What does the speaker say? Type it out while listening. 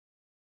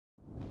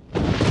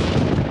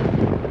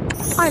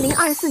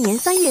2024年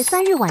3月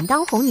3日晚，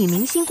当红女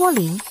明星郭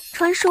玲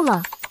穿书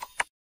了，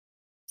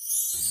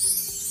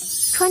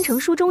穿成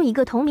书中一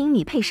个同名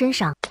女配身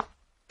上。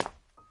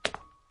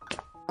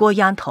郭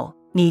丫头，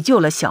你救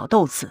了小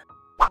豆子，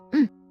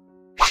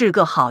是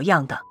个好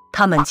样的，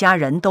他们家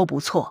人都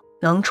不错，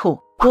能处。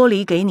锅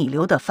里给你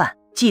留的饭，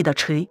记得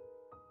吃。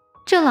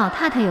这老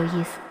太太有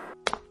意思。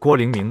郭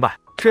玲明白，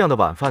这样的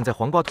晚饭在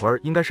黄瓜屯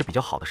应该是比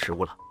较好的食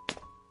物了。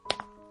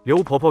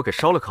刘婆婆给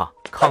烧了炕，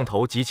炕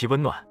头极其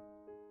温暖。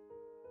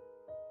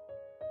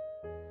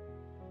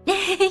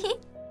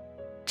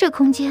这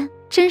空间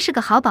真是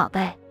个好宝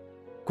贝。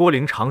郭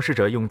玲尝试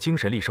着用精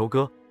神力收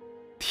割。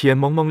天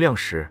蒙蒙亮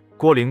时，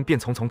郭玲便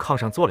从炕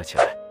上坐了起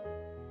来。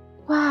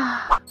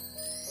哇！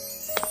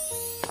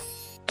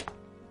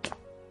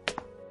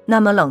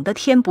那么冷的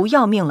天不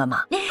要命了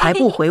吗？还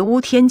不回屋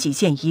添几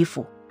件衣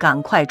服，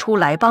赶快出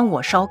来帮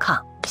我烧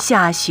炕，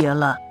下雪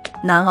了，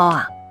难熬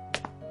啊！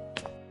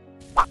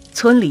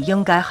村里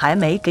应该还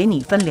没给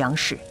你分粮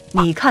食，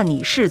你看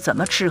你是怎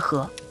么吃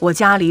喝？我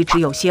家里只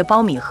有些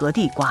苞米和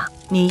地瓜，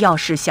你要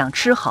是想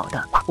吃好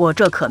的，我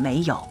这可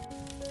没有。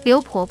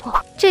刘婆婆，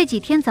这几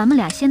天咱们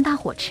俩先搭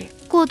伙吃，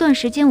过段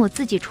时间我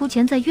自己出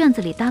钱在院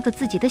子里搭个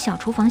自己的小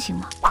厨房，行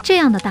吗？这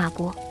样的大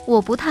锅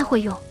我不太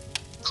会用。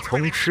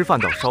从吃饭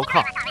到烧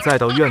炕，再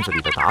到院子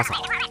里的打扫，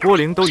郭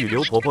玲都与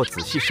刘婆婆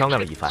仔细商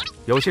量了一番。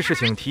有些事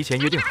情提前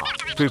约定好，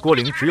对郭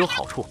玲只有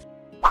好处。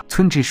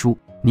村支书，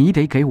你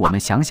得给我们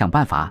想想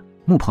办法。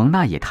木棚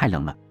那也太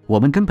冷了，我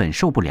们根本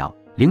受不了。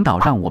领导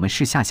让我们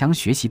是下乡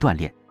学习锻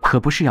炼，可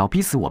不是要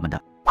逼死我们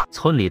的。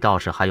村里倒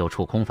是还有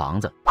处空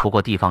房子，不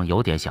过地方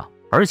有点小，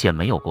而且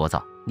没有锅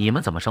灶，你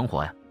们怎么生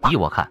活呀？依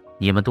我看，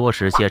你们多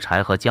拾些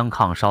柴禾，将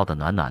炕烧得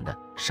暖暖的，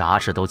啥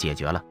事都解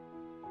决了。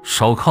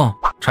烧炕，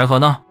柴禾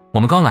呢？我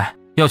们刚来，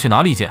要去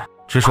哪里捡？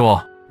支书，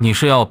你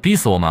是要逼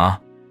死我们啊？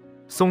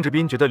宋志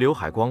斌觉得刘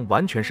海光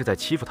完全是在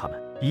欺负他们，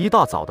一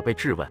大早的被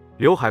质问，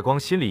刘海光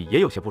心里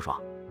也有些不爽。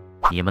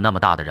你们那么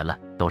大的人了，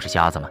都是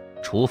瞎子吗？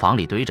厨房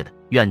里堆着的，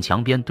院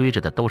墙边堆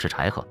着的都是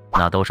柴禾，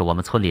那都是我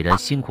们村里人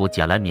辛苦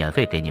捡来免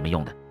费给你们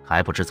用的，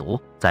还不知足。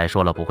再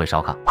说了，不会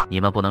烧炕，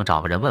你们不能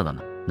找个人问问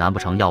吗？难不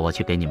成要我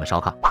去给你们烧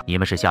炕？你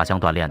们是下乡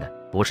锻炼的，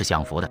不是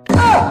享福的。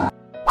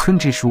村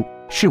支书，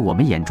是我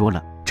们眼拙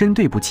了，真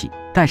对不起。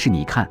但是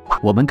你看，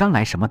我们刚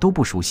来，什么都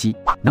不熟悉，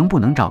能不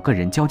能找个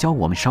人教教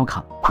我们烧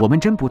炕？我们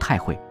真不太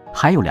会。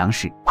还有粮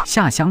食，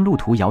下乡路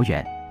途遥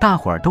远，大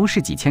伙儿都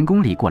是几千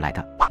公里过来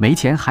的，没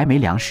钱还没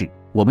粮食，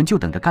我们就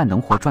等着干农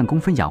活赚工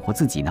分养活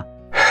自己呢。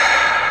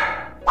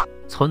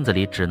村子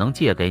里只能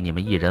借给你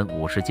们1人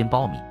50斤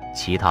苞米，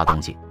其他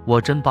东西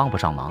我真帮不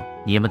上忙，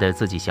你们得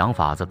自己想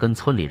法子跟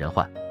村里人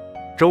换。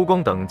周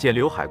光等见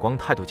刘海光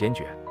态度坚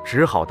决，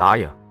只好答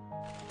应。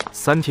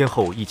3天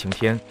后一晴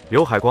天，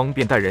刘海光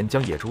便带人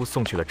将野猪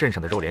送去了镇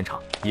上的肉联厂，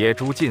野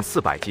猪近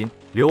400斤，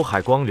刘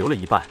海光留了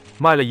一半，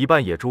卖了一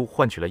半野猪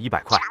换取了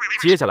100块，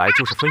接下来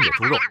就是分野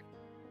猪肉。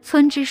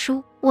村支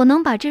书，我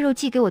能把这肉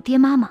寄给我爹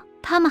妈吗？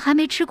他们还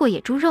没吃过野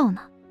猪肉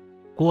呢。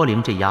郭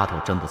玲这丫头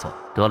真不错，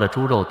得了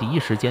猪肉第一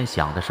时间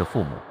想的是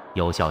父母，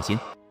有孝心。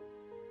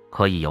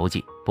可以邮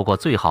寄，不过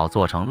最好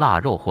做成腊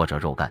肉或者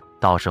肉干，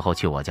到时候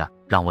去我家，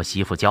让我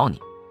媳妇教你。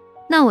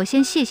那我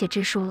先谢谢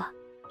支书了。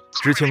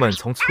知青们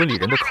从村里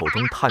人的口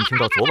中探听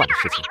到昨晚的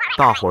事情，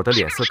大伙儿的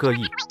脸色各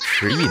异。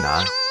迟一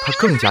男他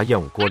更加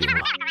厌恶郭玲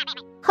了。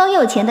很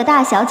有钱的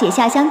大小姐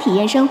下乡体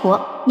验生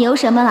活，牛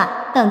什么了？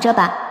等着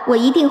吧，我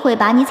一定会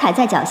把你踩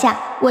在脚下，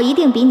我一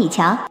定比你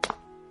强。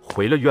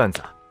回了院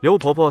子，刘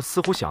婆婆似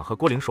乎想和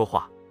郭玲说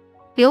话。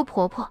刘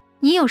婆婆，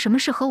你有什么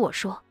事和我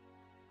说？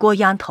郭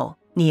丫头，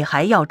你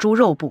还要猪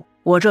肉不？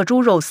我这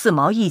猪肉4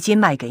毛1斤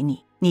卖给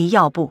你，你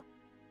要不？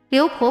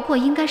刘婆婆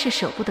应该是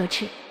舍不得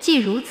吃，既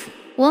如此，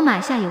我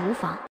买下也无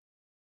妨。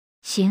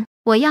行，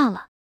我要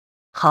了。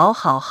好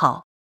好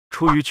好。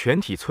出于全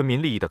体村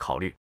民利益的考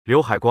虑，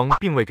刘海光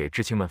并未给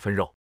知青们分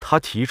肉，他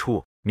提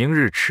出明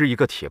日吃一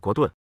个铁锅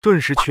炖，顿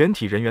时全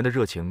体人员的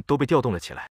热情都被调动了起来。